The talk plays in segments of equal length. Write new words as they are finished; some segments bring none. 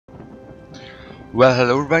Well,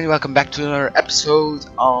 hello everybody, welcome back to another episode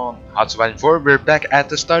on How to Survive 4. We're back at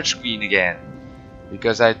the start screen again,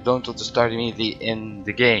 because I don't want to start immediately in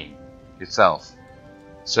the game itself.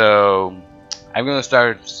 So, I'm gonna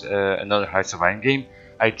start another How to Survive game.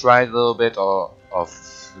 I tried a little bit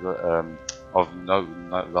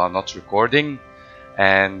not recording,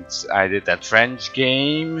 and I did that French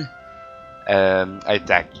game. I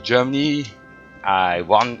attacked Germany, I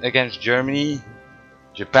won against Germany.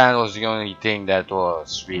 Japan was the only thing that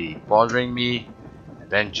was really bothering me. And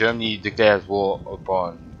then Germany declared war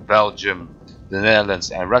upon Belgium, the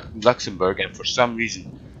Netherlands and Luxembourg, and for some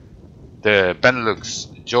reason the Benelux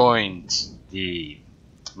joined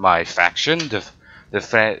my faction, the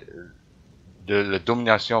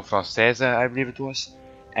Domination Française, I believe it was,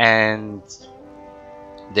 and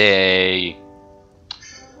they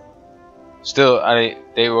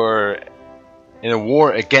they were in a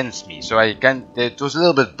war against me, so it was a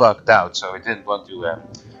little bit bugged out, so I didn't want to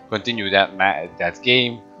continue that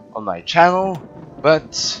game on my channel.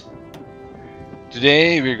 But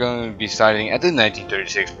today we're going to be starting at the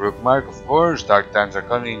 1936 bookmark. Of course, dark times are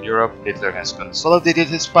coming in Europe. Hitler has consolidated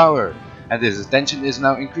his power, and his attention is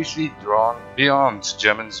now increasingly drawn beyond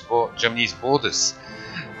Germany's borders.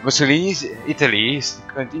 Mussolini's Italy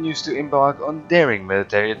continues to embark on daring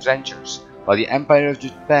military adventures, while the Empire of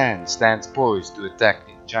Japan stands poised to attack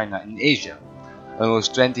China in Asia.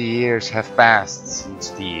 Almost 20 years have passed since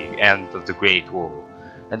the end of the Great War,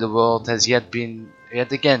 and the world has yet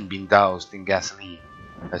again been doused in gasoline.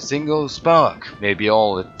 A single spark may be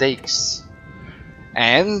all it takes.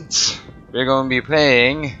 And we're going to be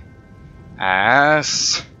playing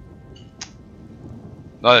as...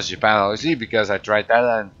 not as Japan, obviously, because I tried that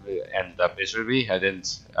and ended up miserably. I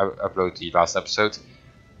didn't upload the last episode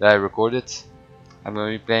that I recorded. I'm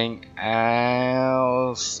going to be playing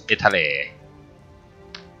as Italy.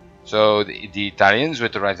 So the Italians,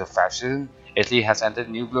 with the rise of fascism, Italy has entered a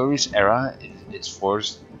new glorious era. Its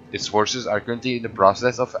forces are currently in the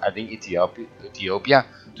process of adding Ethiopia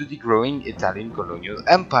to the growing Italian colonial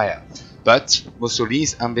empire. But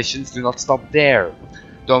Mussolini's ambitions do not stop there.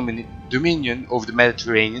 Dominion over the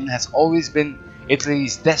Mediterranean has always been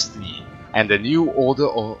Italy's destiny, and a new order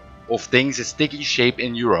of things is taking shape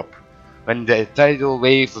in Europe. When the tidal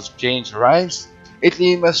wave of change arrives,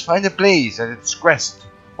 Italy must find a place at its crest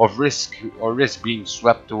of risk being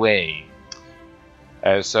swept away.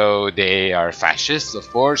 So they are fascists, of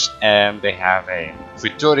course, and they have a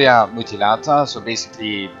Vittoria Mutilata. So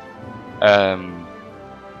basically,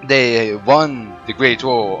 they won the Great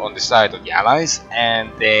War on the side of the Allies, and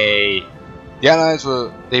the Allies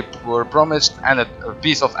were promised a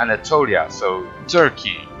piece of Anatolia, so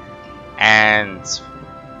Turkey, and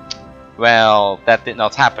well, that did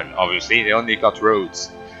not happen. Obviously, they only got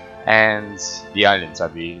Rhodes and the islands, I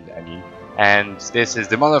mean, and this is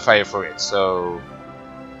the modifier for it. So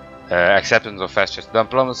acceptance of fascist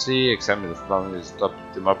diplomacy, acceptance of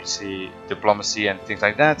diplomacy, and things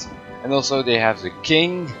like that. And also they have the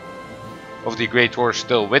king of the Great War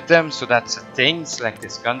still with them, so that's a thing. Select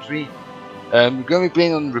this country. We're going to be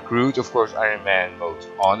playing on recruit, of course, Iron Man mode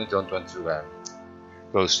on. I don't want to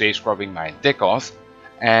go stage scrubbing my dick off.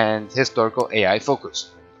 And historical AI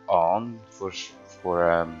focus on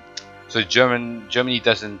so Germany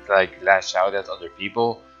doesn't like lash out at other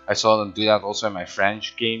people. I saw them do that also in my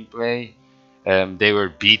French gameplay. They were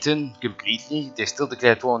beaten completely. They still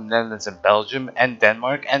declared war on the Netherlands and Belgium and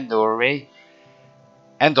Denmark and Norway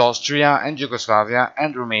and Austria and Yugoslavia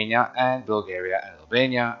and Romania and Bulgaria and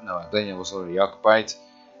Albania. No, Albania was already occupied.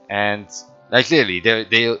 And like clearly they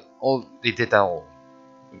did that all.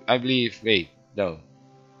 I believe. Wait, no.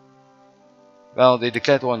 Well, they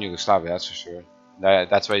declared war on Yugoslavia, that's for sure.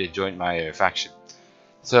 That's why they joined my faction.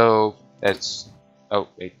 So let's. Oh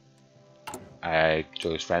wait, I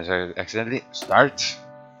chose France accidentally. Start.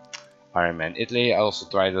 Iron Man Italy. I also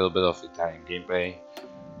tried a little bit of Italian gameplay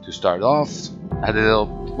to start off. I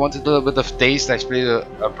wanted a little bit of taste. I played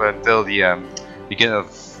up until the beginning of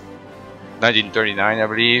 1939, I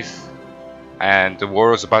believe, and the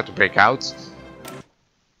war was about to break out.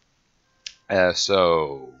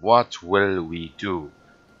 So what will we do?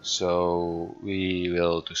 So we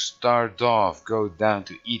will, to start off, go down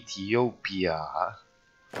to Ethiopia.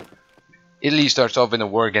 Italy starts off in a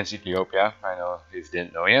war against Ethiopia. I know if you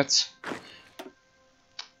didn't know yet.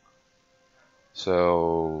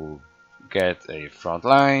 So get a front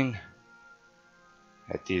line.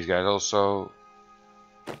 Get these guys also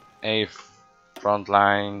a front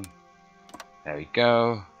line. There we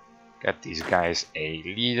go. Get these guys a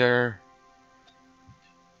leader.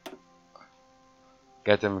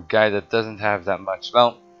 Get them a guy that doesn't have that much.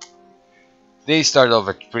 Well, they start off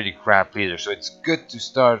a pretty crap leader, so it's good to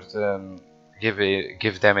start give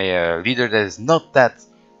them a leader that is not that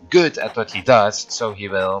good at what he does, so he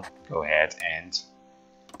will go ahead and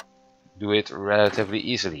do it relatively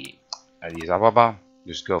easily. Addis Ababa,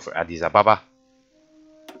 just go for Addis Ababa.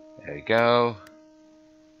 There we go.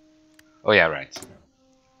 Oh yeah, right.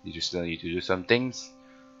 You just still need to do some things.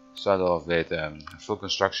 Start off with a full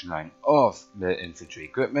construction line of the infantry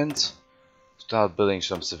equipment. Start building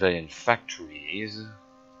some civilian factories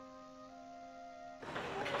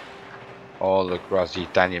all across the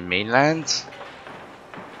Italian mainland.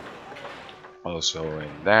 Also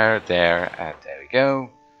in there, and there we go.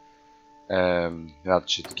 That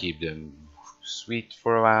should keep them sweet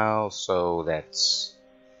for a while. So let's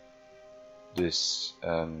let's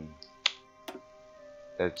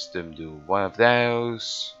them do one of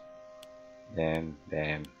those. Then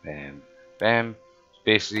bam, bam, bam. So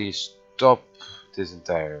basically stop this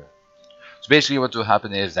entire. So basically what will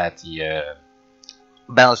happen is that the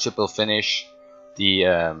battleship will finish, the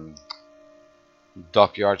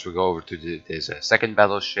dockyards will go over to this second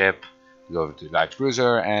battleship, go over to the light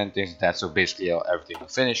cruiser and things like that. So basically everything will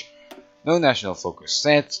finish. No national focus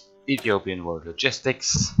set. Ethiopian war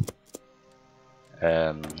logistics.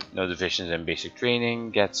 No divisions and basic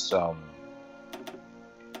training. Get some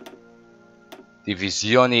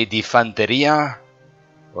Divisione di Fanteria,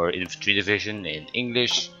 or infantry division in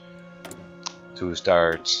English, to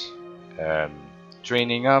start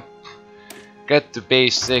training up. Get the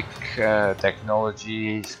basic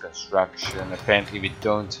technologies, construction. Apparently we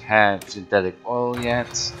don't have synthetic oil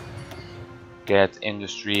yet. Get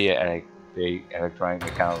industry, electronic,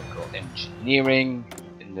 mechanical engineering.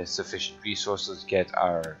 In the sufficient resources. Get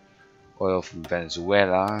our oil from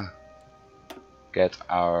Venezuela. Get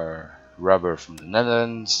our rubber from the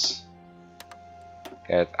Netherlands.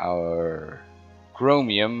 Get our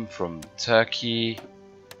chromium from Turkey.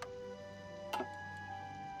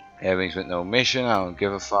 Airwings with no mission, I don't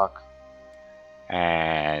give a fuck.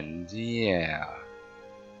 And yeah,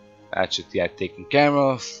 that should get taken care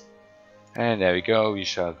of. And there we go, we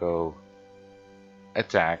shall go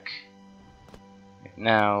attack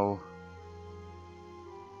now.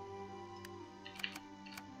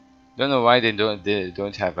 Don't know why they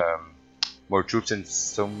don't have more troops in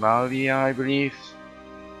Somalia, I believe.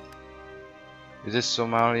 Is this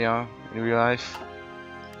Somalia in real life?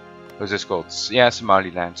 What is this called? Yeah,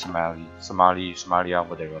 Somaliland, Somalia,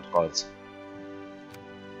 whatever you want to call it.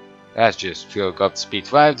 Let's just fill up speed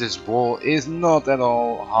 5. This war is not at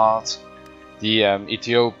all hard. The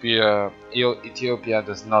Ethiopia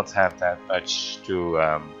does not have that much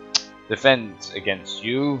to defend against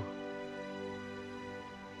you.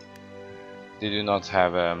 They do not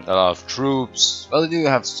have a lot of troops. Well, they do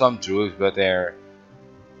have some troops, but they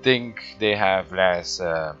think they have less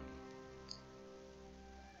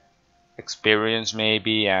experience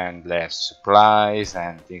maybe, and less supplies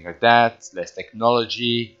and things like that, less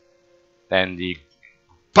technology than the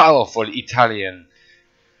powerful Italian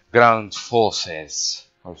ground forces,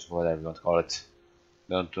 or whatever you want to call it.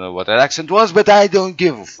 Don't know what that accent was, but I don't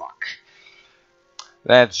give a fuck.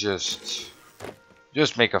 Let's just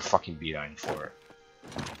make a fucking beeline for it.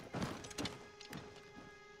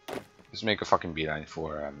 Just make a fucking beeline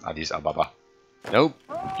for Addis Ababa. Nope,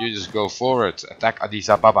 you just go forward, attack Addis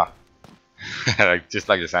Ababa. Just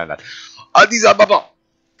like the sound of that. Addis Ababa!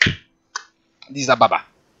 Addis Ababa!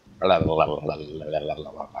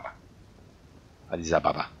 Addis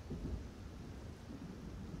Ababa.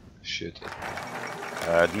 Shit.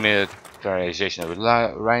 Militarization of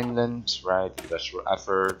Rhineland, right? Industrial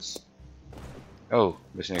efforts. Oh,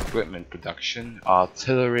 missing equipment production.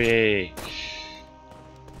 Artillery.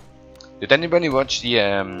 Did anybody watch the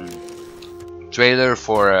trailer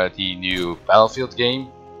for the new Battlefield game?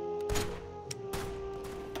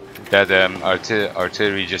 That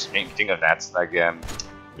artillery just made me think of that. Like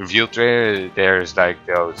reveal trailer, there's like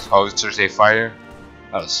those howitzers they fire.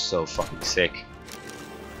 That was so fucking sick.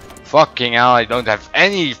 Fucking hell, I don't have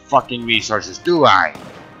any fucking resources, do I?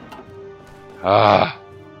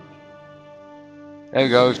 There we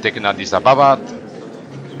go, we've taken Addis Ababa.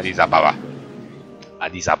 Addis Ababa.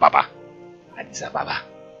 Addis Ababa. Addis Ababa.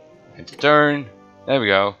 And to turn. There we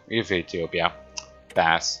go, we have Ethiopia.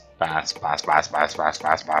 Pass. Pass.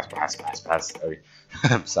 Sorry.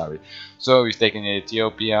 I'm sorry. So we've taken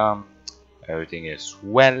Ethiopia. Everything is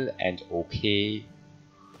well and okay.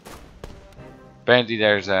 Apparently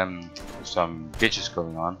there's some glitches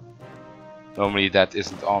going on. Normally that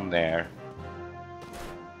isn't on there.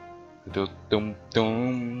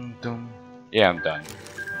 Yeah, I'm done.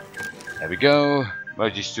 There we go.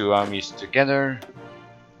 Merge these two armies together.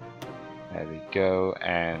 There we go,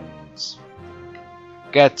 and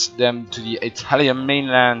get them to the Italian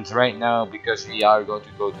mainland right now, because we are going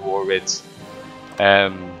to go to war with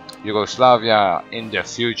Yugoslavia in the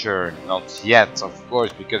future. Not yet, of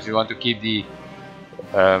course, because we want to keep the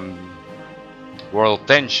world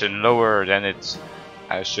tension lower than it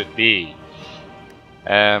should be.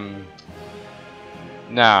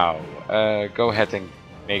 Now, go ahead and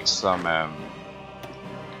make some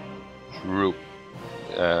troop.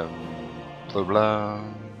 Blah blah.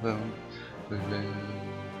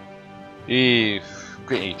 If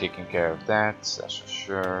greatly taking care of that, that's for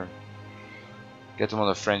sure. Get them on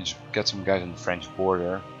the French. Get some guys on the French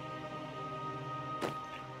border.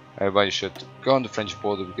 Everybody should go on the French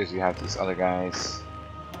border because we have these other guys.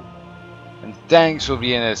 And the tanks will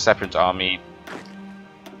be in a separate army,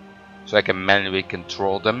 so I can manually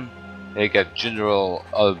control them. They get General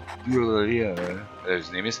whatever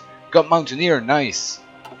his name is. Got Mountaineer, nice.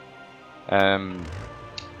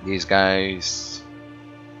 These guys.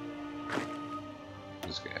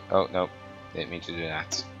 Oh no, didn't mean to do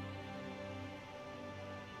that.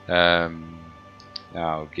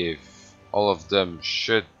 Now give all of them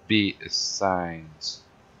should be assigned.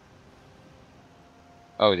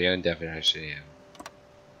 Oh, they don't definitely actually.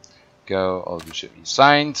 Go, all of them should be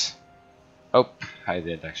assigned. Oh, I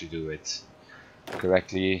didn't actually do it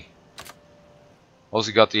correctly.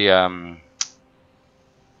 Also got the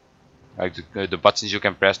like the buttons you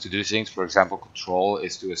can press to do things. For example, control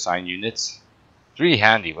is to assign units. It's really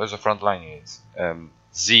handy. Where's the frontline unit?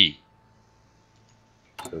 Z.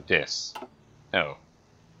 So this. No.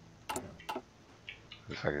 What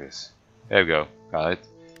the fuck is this? There we go. Got it.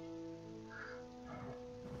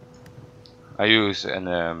 I use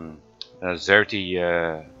an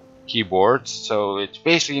AZERTY keyboard, so it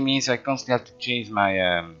basically means I constantly have to change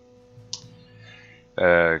my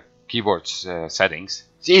keyboard settings.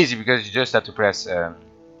 It's easy because you just have to press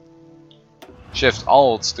Shift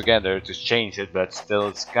Alt together to change it, but still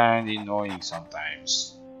it's kind of annoying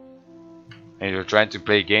sometimes. And you're trying to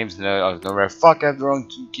play games and out of nowhere, fuck, I have the wrong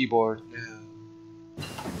keyboard.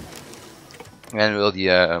 When will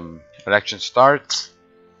the election start?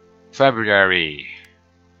 February.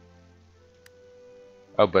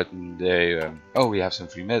 Oh, but they oh, we have some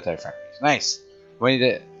free military factories. Nice. When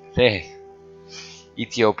did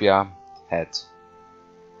Ethiopia had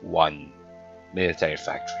one military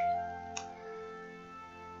factory.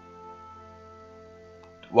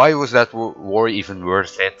 Why was that war even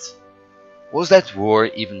worth it? Was that war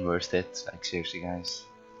even worth it? Like seriously, guys.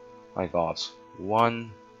 My God,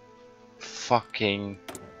 one fucking.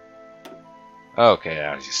 Okay,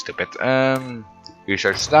 that was just stupid.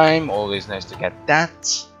 Research time, always nice to get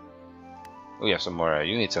that. We have some more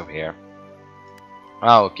units over here.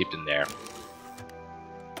 I'll keep them there.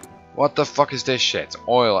 What the fuck is this shit?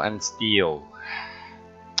 Oil and steel.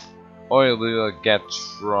 Oil we will get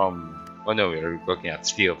from. Oh no, we're looking at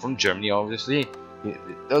steel from Germany, obviously.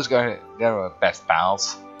 Those guys, they're our best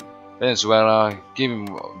pals. Venezuela, give me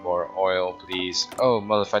more oil, please. Oh,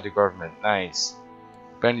 modify the government, nice.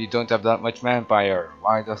 Apparently, you don't have that much manpower.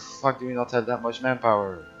 Why the fuck do we not have that much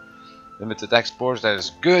manpower? Limited exports, that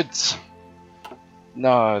is good.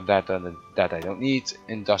 No, that I don't need.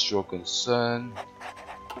 Industrial concern.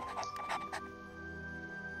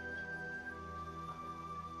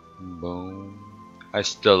 Boom. I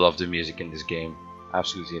still love the music in this game.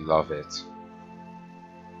 Absolutely love it.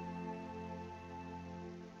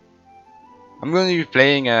 I'm going to be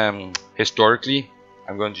playing historically.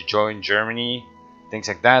 I'm going to join Germany, things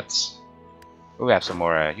like that. Oh, we have some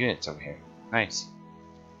more units over here. Nice.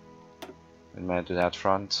 And man to that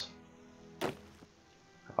front.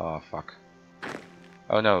 Oh fuck.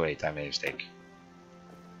 Oh no, wait, I made a mistake.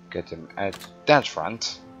 Get them at that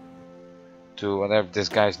front. To whatever this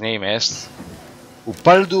guy's name is.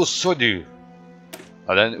 Ubaldu Sodu.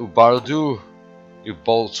 And then Ubaldu, you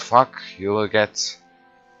bold fuck, you will get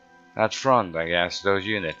that front, I guess, those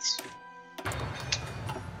units.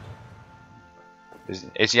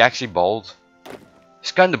 Is he actually bald?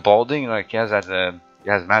 He's kinda balding, like he has that he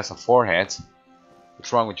has a massive forehead.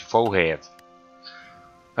 What's wrong with your forehead?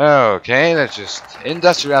 Okay, that's just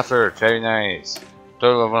industrial effort, very nice.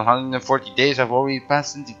 Total of 140 days have already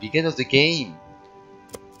passed since the beginning of the game.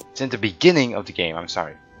 Since the beginning of the game, I'm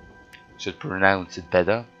sorry. Should pronounce it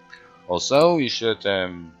better. Also, you should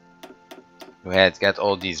go ahead, get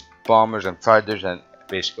all these bombers and fighters and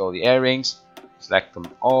basically all the air rings. Select them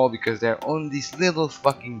all because they're on these little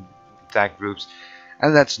fucking attack groups,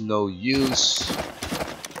 and that's no use.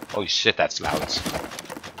 Holy shit, that's loud.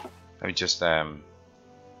 Let me just turn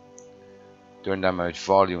down my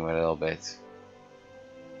volume a little bit.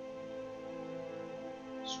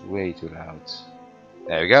 It's way too loud.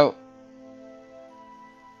 There we go.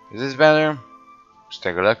 Is this better? Let's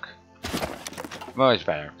take a look. No, it's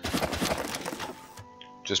better.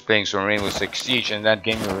 Just playing some Rainbow Six Siege, and that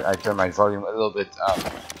game I turned my volume a little bit up.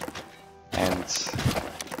 And it's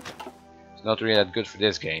not really that good for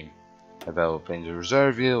this game. About playing the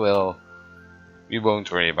reserve view, well, we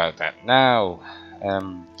won't worry about that now.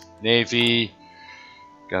 Navy.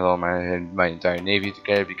 Got all my entire navy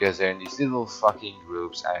together because they're in these little fucking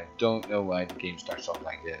groups. I don't know why the game starts off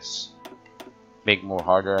like this. Make more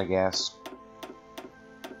harder, I guess.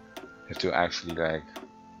 You have to actually like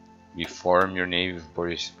reform your navy before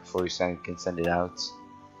you can send it out.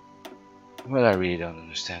 Well, I really don't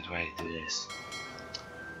understand why they do this.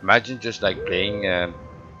 Imagine just like playing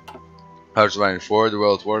Hearts of Iron 4, the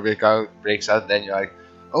World War breaks out, then you're like,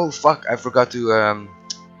 oh fuck, I forgot to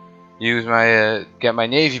use my get my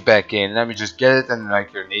navy back in. Let me just get it, and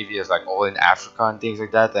like your navy is like all in Africa and things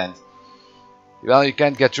like that, and well, you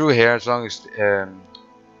can't get through here as long as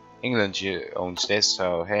England owns this.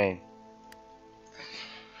 So hey,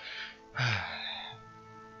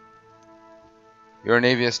 your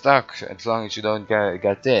navy is stuck as long as you don't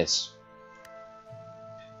get this.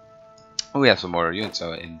 We have some more units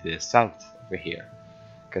in the south over here.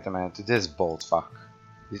 Get them out to this bolt fuck.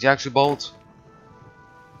 Did you actually bolt?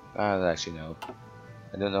 I don't actually know.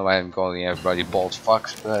 I don't know why I'm calling everybody bolt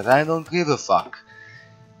fucks, but I don't give a fuck.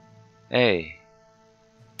 Hey.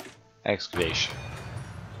 Excavation.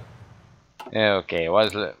 Okay,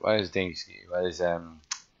 what is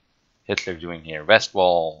Hitler doing here? West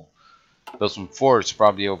Wall. Build some forts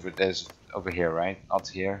probably over here, right? Not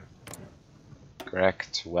here.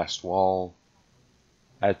 Correct. West Wall.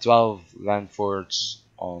 12 land forts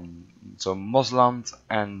on Mosland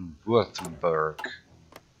and Württemberg.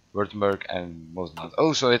 Württemberg and Mosland.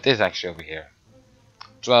 Oh, so it is actually over here.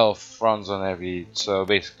 12 fronts on every, so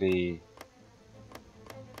basically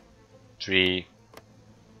 3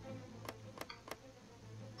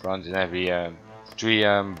 fronts in every 3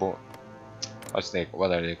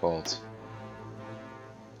 what are they called?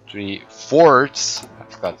 3 forts. I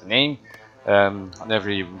forgot the name. On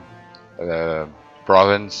every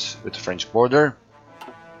province with the French border.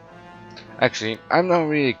 Actually, I'm not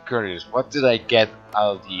really curious. What did I get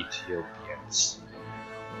out of the Ethiopians?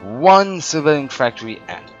 1 civilian factory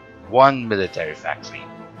and 1 military factory.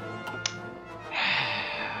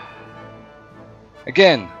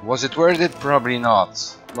 Again, was it worth it? Probably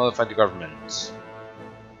not. Modify the government.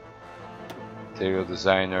 Material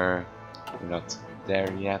designer. We're not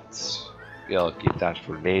there yet. We'll keep that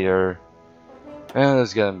for later. And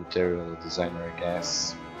let's get a material designer, I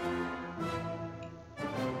guess.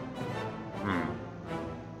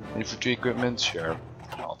 Infantry equipment? Sure.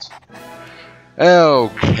 Not.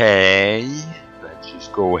 Okay. Let's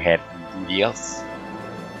just go ahead and do this.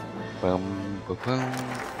 Boom, boom, boom.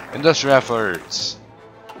 Industrial efforts.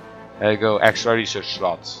 There you go. Extra research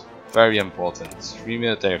slot. Very important. 3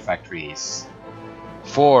 military factories.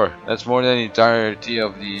 4. That's more than the entirety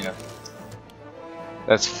of the.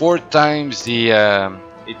 That's 4 times the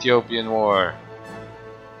Ethiopian war.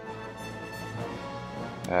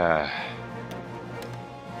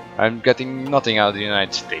 I'm getting nothing out of the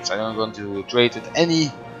United States. I don't want to trade with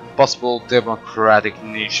any possible democratic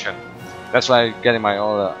nation. That's why I'm getting my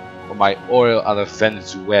oil out of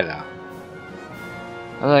Venezuela.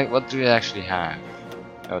 I'm like, what do we actually have?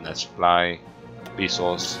 Oh, that's supply,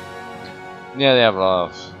 resource. Yeah, they have a lot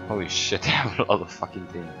of. Holy shit, they have a lot of fucking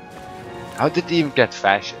things. How did they even get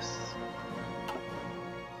fascists?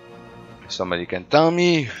 If somebody can tell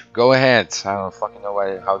me, go ahead. I don't fucking know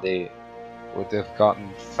how they would have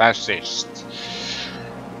gotten fascist.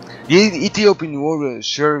 The Ethiopian war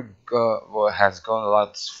sure has gone a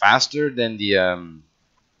lot faster than the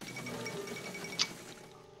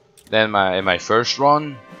than my first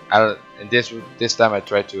run. And this time I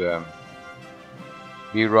tried to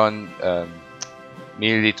rerun,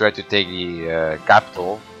 immediately tried to take the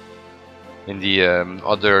capital. In the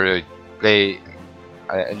other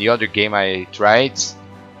in the other game I tried,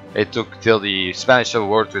 it took till the Spanish Civil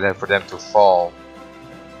War for them to fall.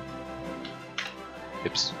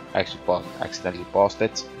 Oops, I actually accidentally paused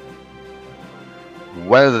it.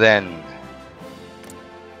 Well then,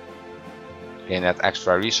 getting that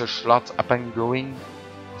extra research slot up and going.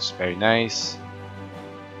 It's very nice.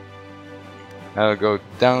 I'll go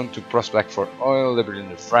down to prospect for oil, Libyan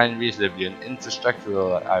refineries, Libyan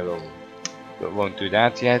infrastructure. I won't do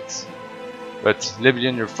that yet. But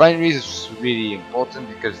Libyan refineries is really important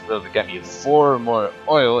because it will get me 4 more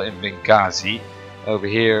oil in Benghazi. Over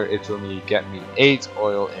here it will get me 8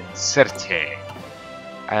 oil in Sirte.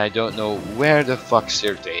 And I don't know where the fuck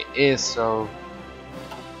Sirte is, so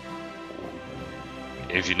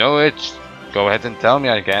if you know it, go ahead and tell me,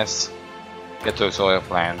 I guess. Get those oil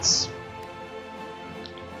plants.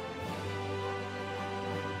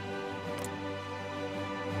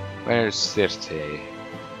 Where's Sirte?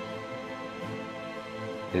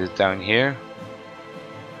 Is it down here?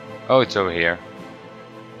 Oh, it's over here.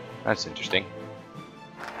 That's interesting.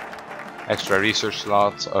 Extra research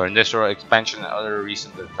slots or industrial expansion and other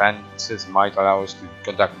recent advances might allow us to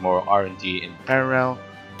conduct more R&D in parallel.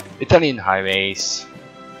 Italian highways.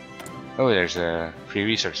 Oh, there's a free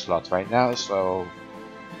research slot right now, so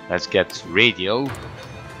let's get radio.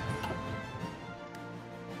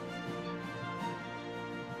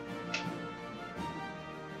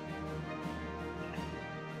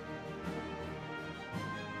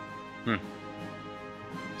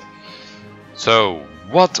 So,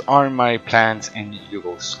 what are my plans in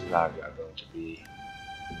Yugoslavia going to be?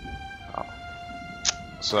 Oh.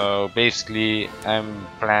 So, basically, I'm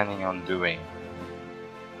planning on doing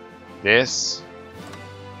this.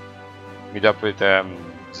 Meet up with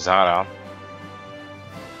Zara.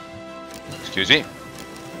 Excuse me.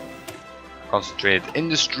 Concentrated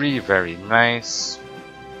industry, very nice.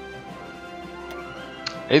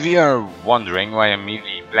 If you are wondering why I'm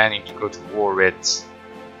immediately planning to go to war with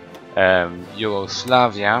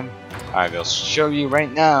Yugoslavia, I will show you right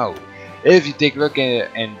now. If you take a look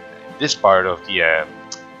in this part of the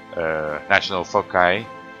national foci,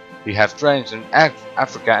 you have trends in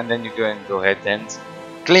Africa, and then you go ahead and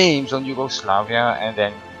claims on Yugoslavia, and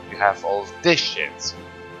then you have all this shit.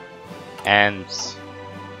 And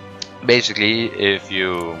basically, if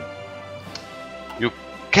you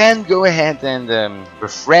can go ahead and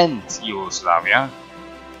befriend Yugoslavia,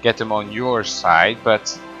 get them on your side,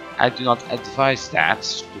 but I do not advise that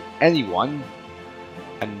to anyone,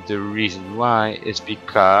 and the reason why is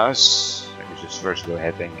because let me just first go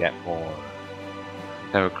ahead and get more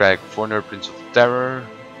democratic foreigner, prince of terror,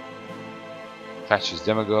 fascist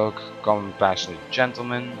demagogue, common passionate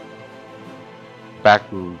gentleman,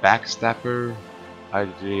 backroom backstabber,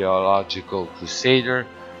 ideological crusader,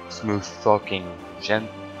 smooth talking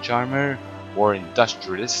charmer, war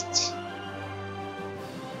industrialist.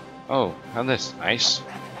 Oh, and this nice.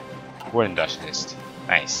 War industrialist.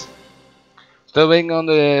 Nice. Still waiting on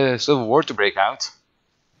the Civil War to break out.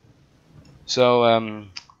 So,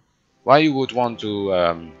 why you would want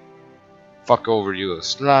to fuck over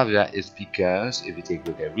Yugoslavia is because if you take a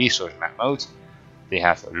look at resource map mode, they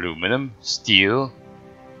have aluminum, steel,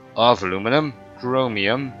 of aluminum,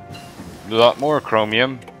 chromium, a lot more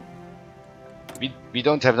chromium. We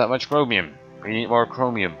don't have that much chromium. We need more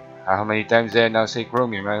chromium. How many times did I now say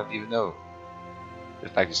chromium? I don't even know.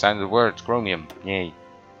 Just like the sound of the word, chromium. Yay.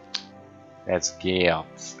 Let's get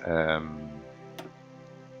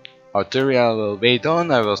artillery I will wait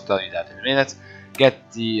on. I will tell you that in a minute.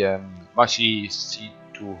 Get the Mashi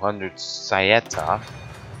C200 Saeta,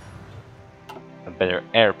 a better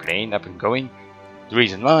airplane, up and going. The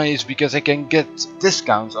reason why is because I can get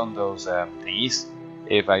discounts on those thingies.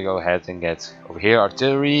 If I go ahead and get over here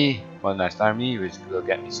artillery, one last army, which will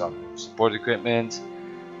get me some support equipment,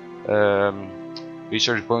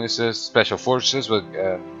 research bonuses, special forces will,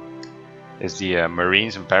 is the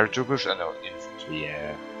marines and paratroopers, no, infantry,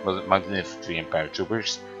 mountain infantry and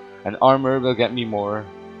paratroopers, and armor will get me more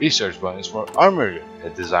research bonus for armor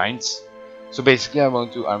designs. So basically I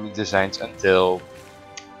won't do armor designs until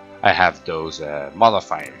I have those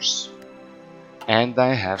modifiers. And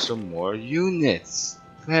I have some more units.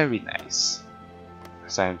 Very nice.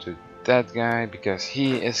 Assign to that guy because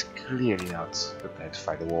he is clearly not prepared to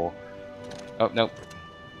fight the war. Oh no.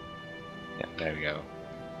 Yeah, there we go.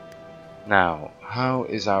 Now, how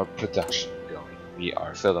is our production going? We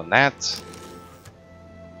are filled on that.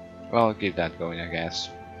 Well, I'll keep that going, I guess.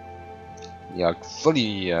 We are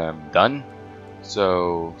fully done.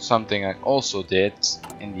 So something I also did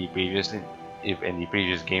in the previous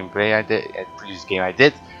gameplay I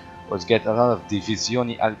did was get a lot of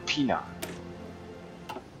Divisioni Alpina.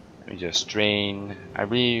 Let me just train. I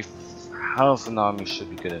believe half an army should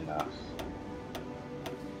be good enough.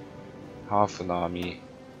 Half an army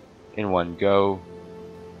in one go.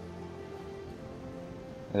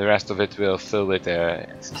 And the rest of it will fill with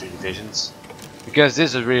infantry divisions. Because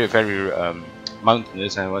this is really very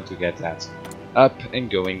mountainous and I want to get that up and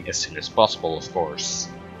going as soon as possible, of course.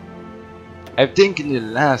 I think in the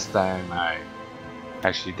last time I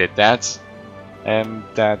actually did that,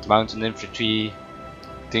 that mountain infantry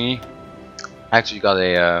thingy, I actually got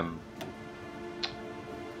a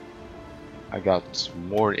I got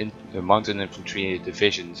more mountain infantry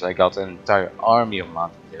divisions. I got an entire army of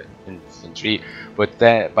mountain infantry, but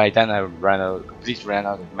by then I completely ran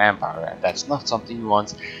out of manpower, and that's not something you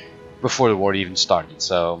want before the war even started.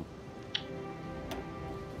 So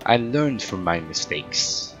I learned from my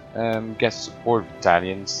mistakes. Get support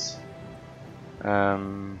battalions.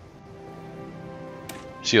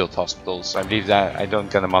 Shield hospitals. I believe that I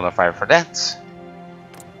don't get a modifier for that.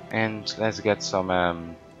 And let's get some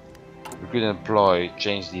recruit and employ.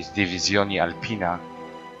 Change these Divisioni Alpina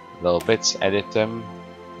little bits. Edit them.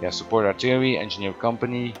 Yeah, support artillery, engineer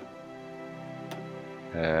company.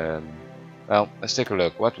 Well, let's take a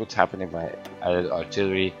look. What would happen if I added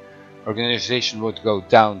artillery? Organization would go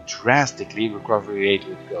down drastically. Recovery rate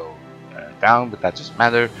would go down, but that doesn't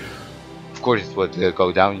matter. Of course, it would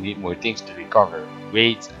go down. You need more things to recover.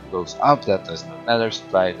 Rate goes up. That does not matter.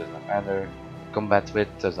 Supply does not matter. Combat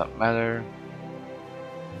width does not matter.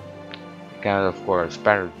 Can of course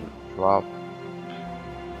parry drop.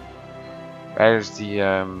 Where's the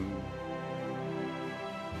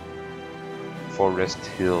forest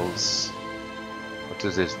hills? What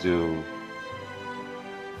does this do?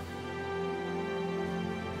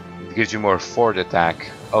 It gives you more fort attack.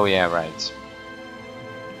 Oh yeah, right.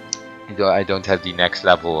 I don't have the next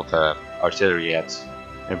level of artillery yet.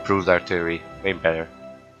 Improved artillery, way better.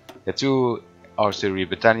 There are 2 artillery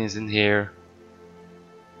battalions in here.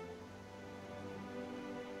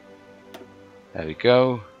 There we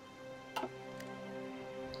go.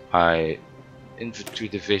 My infantry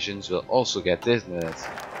divisions will also get this.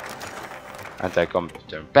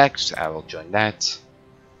 Anti-combat packs. I will join that.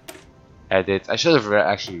 Edit. I should have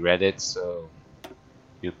actually read it so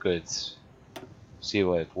you could see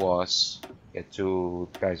what it was. Get 2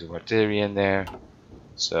 guys of artillery in there.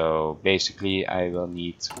 So basically I will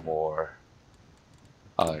need more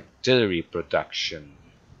artillery production.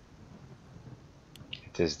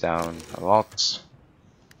 Get this down a lot.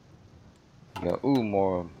 Go, ooh,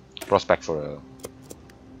 more prospect for oil.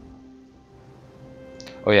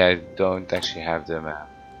 Oh yeah, I don't actually have them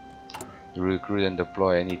recruit and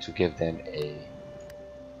deploy. I need to give them a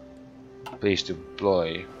place to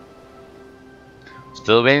deploy.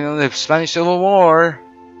 Still waiting on the Spanish Civil War.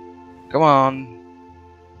 Come on.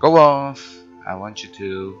 Go off. I want you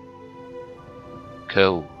to.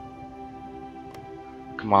 Go.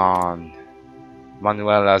 Come on.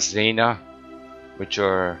 Manuel Azrena. With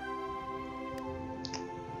your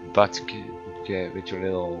butt, with your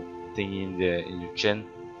little thingy in your chin.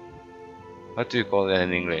 What do you call that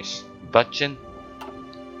in English? Butt chin?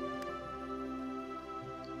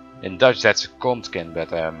 In Dutch that's a kontkin,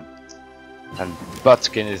 but and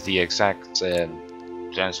buttkin is the exact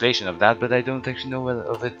translation of that, but I don't actually know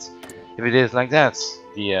if it is like that.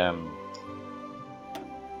 The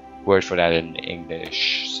word for that in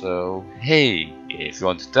English. So hey, if you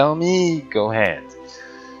want to tell me, go ahead.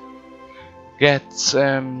 Get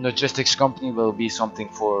logistics company will be something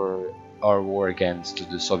for our war against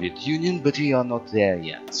the Soviet Union, but we are not there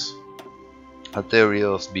yet. Artillery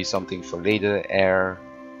will be something for later. Air.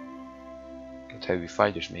 Get heavy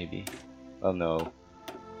fighters maybe. Oh no.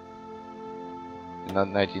 Not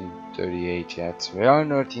 1938 yet. We are in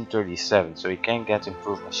 1937, so we can get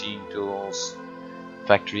improved machine tools,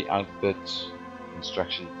 factory output,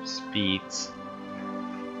 construction speed.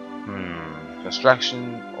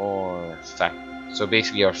 Construction or so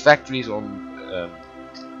basically our factories on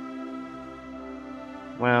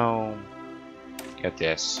well, get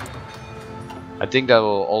this. I think that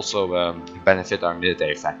will also benefit our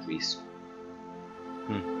military factories.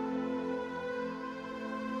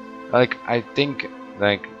 Like I think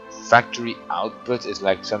like factory output is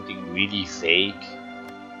like something really vague.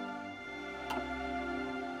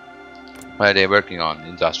 What are they working on?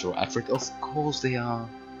 Industrial effort? Of course they are.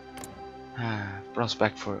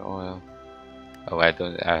 Prospect for oil. Oh, I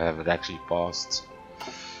haven't actually paused.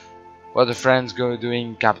 What the friends go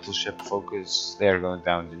doing? Capital ship focus. They're going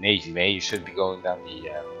down the navy way. You should be going down the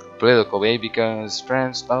political way because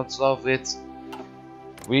France starts off with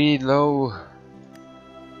we low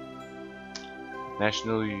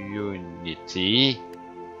national unity,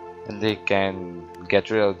 and they can get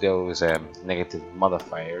rid of those negative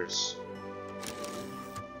modifiers.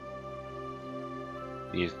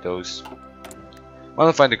 Those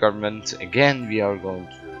modify the government. Again, we are going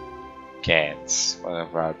to get one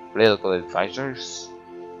of our political advisors.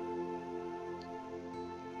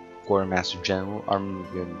 Quartermaster General,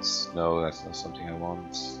 Armaments. No, that's not something I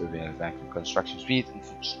want. Civilian active construction speed,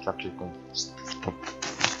 infrastructure.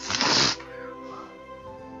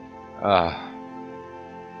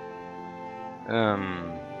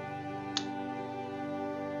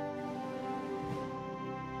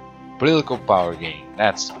 Political power gain.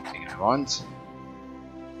 That's something I want.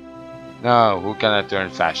 No, who can I turn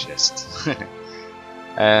fascist?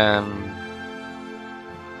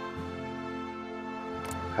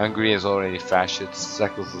 Hungary is already fascist.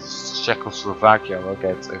 Czechoslovakia will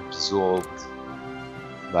get absorbed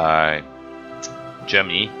by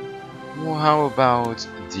Germany. Well, how about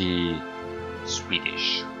the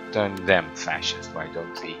Swedish? Turn them fascist, why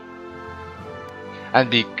don't we? And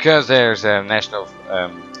because there's a national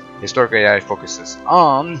historical AI focuses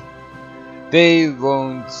on, they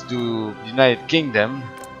won't do United Kingdom,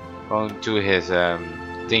 won't do his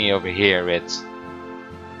thingy over here with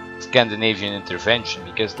Scandinavian intervention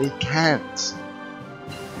because they can't.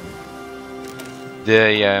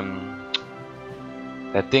 The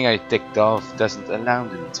that thing I ticked off doesn't allow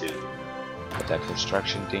them to. Get that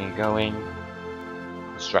construction thing going.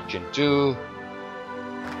 Construction 2.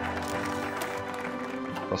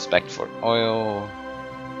 Prospect for oil.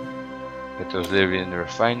 Get those Libyan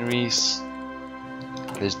refineries.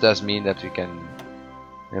 This does mean that we can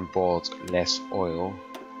import less oil.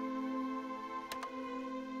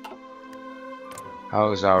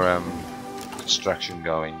 How's our construction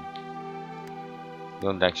going?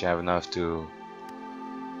 Don't actually have enough to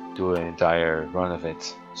do an entire run of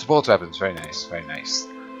it. Support weapons, very nice, very nice.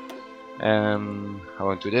 I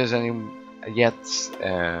won't do this yet.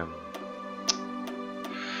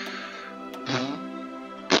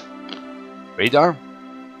 Radar.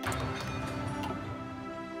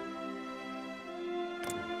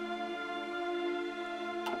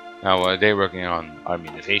 Now they're working on army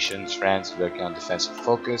innovations. France working on defensive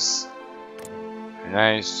focus. Very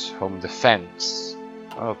nice. Home defense.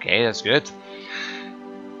 Okay, that's good.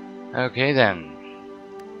 Okay then.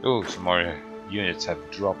 Oh, some more units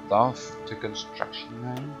have dropped off the construction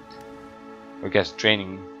line. I guess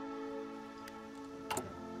training.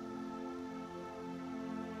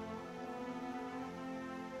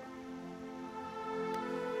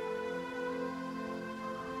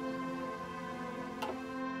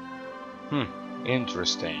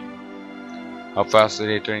 Interesting. How fast are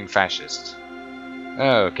they turning fascist?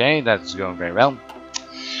 Okay, that's going very well.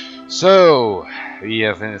 So, we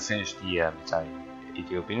have finished the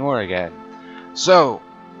Ethiopian war again. So,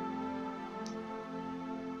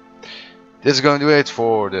 this is going to do it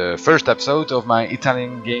for the first episode of my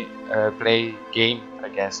Italian game, I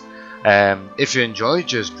guess. If you enjoyed,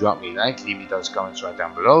 just drop me a like, leave me those comments right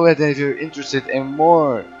down below. And if you're interested in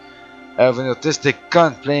more of an autistic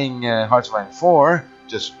cunt playing Hearts of Iron 4,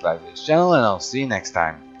 just subscribe to this channel and I'll see you next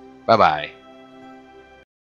time. Bye bye.